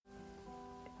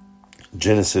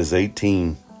Genesis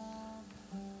 18:13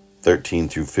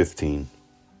 through 15.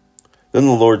 Then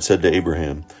the Lord said to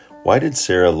Abraham, "Why did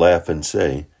Sarah laugh and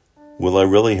say, 'Will I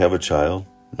really have a child,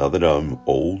 now that I'm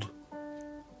old?'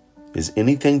 Is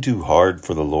anything too hard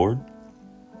for the Lord?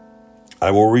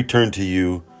 I will return to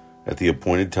you at the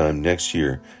appointed time next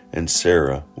year, and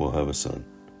Sarah will have a son."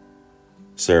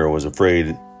 Sarah was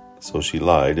afraid, so she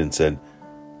lied and said,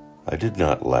 "I did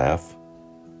not laugh."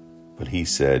 But he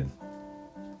said,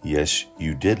 "Yes,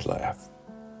 you did laugh."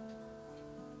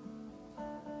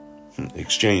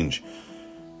 Exchange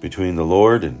between the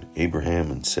Lord and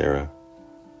Abraham and Sarah.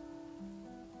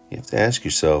 You have to ask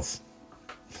yourself,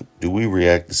 do we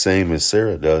react the same as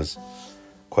Sarah does,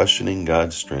 questioning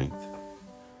God's strength?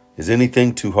 Is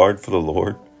anything too hard for the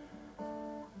Lord?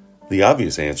 The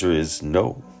obvious answer is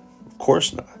no, of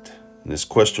course not. This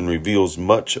question reveals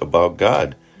much about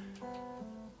God.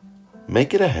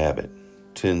 Make it a habit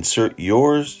to insert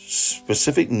your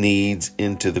specific needs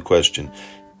into the question,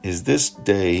 is this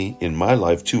day in my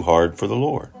life too hard for the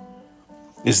Lord?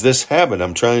 Is this habit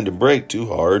I'm trying to break too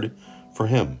hard for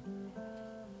Him?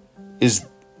 Is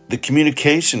the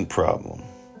communication problem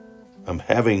I'm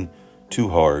having too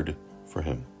hard for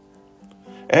Him?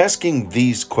 Asking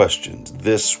these questions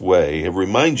this way, it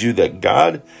reminds you that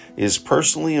God is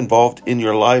personally involved in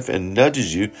your life and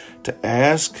nudges you to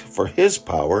ask for His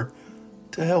power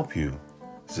to help you.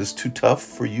 Is this too tough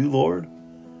for you, Lord?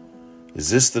 Is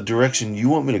this the direction you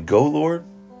want me to go, Lord?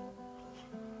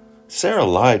 Sarah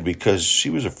lied because she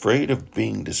was afraid of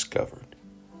being discovered.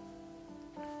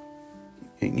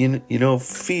 You know,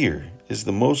 fear is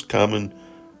the most common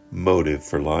motive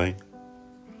for lying.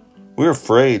 We're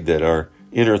afraid that our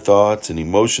inner thoughts and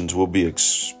emotions will be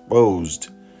exposed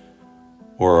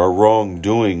or our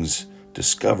wrongdoings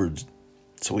discovered,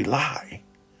 so we lie.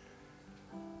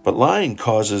 But lying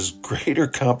causes greater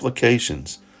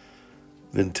complications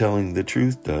than telling the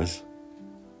truth does,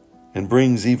 and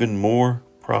brings even more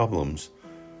problems,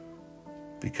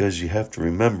 because you have to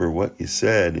remember what you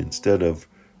said instead of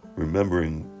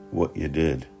remembering what you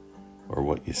did or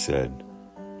what you said.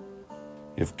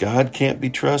 If God can't be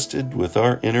trusted with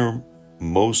our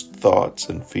innermost thoughts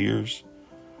and fears,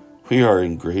 we are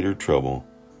in greater trouble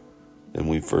than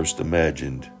we first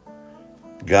imagined.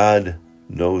 God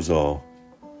knows all.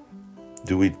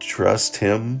 Do we trust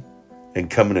Him and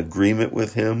come in agreement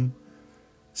with Him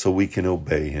so we can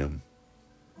obey Him?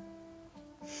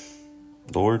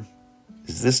 Lord,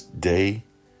 is this day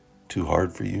too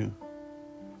hard for you?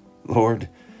 Lord,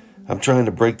 I'm trying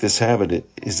to break this habit.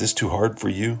 Is this too hard for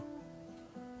you?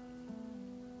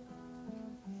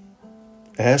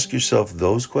 Ask yourself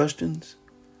those questions,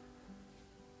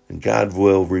 and God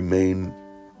will remain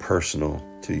personal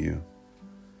to you.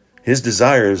 His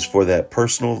desire is for that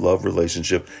personal love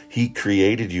relationship He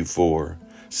created you for.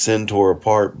 Sin tore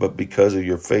apart, but because of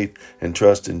your faith and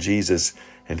trust in Jesus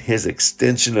and His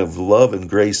extension of love and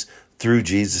grace through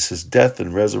Jesus' death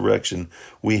and resurrection,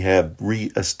 we have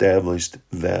reestablished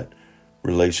that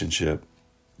relationship,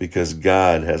 because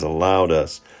God has allowed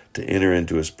us to enter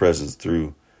into His presence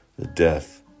through the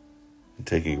death and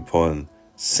taking upon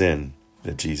sin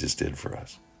that Jesus did for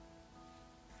us.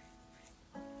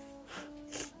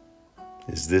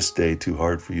 Is this day too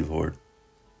hard for you, Lord?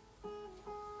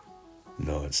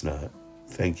 No, it's not.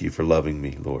 Thank you for loving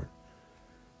me, Lord.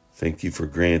 Thank you for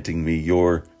granting me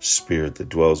your Spirit that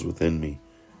dwells within me.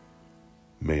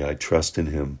 May I trust in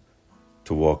Him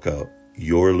to walk out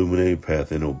your illuminated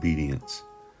path in obedience,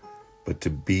 but to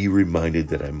be reminded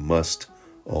that I must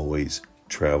always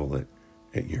travel it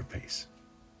at your pace.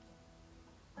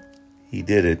 He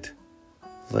did it.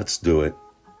 Let's do it.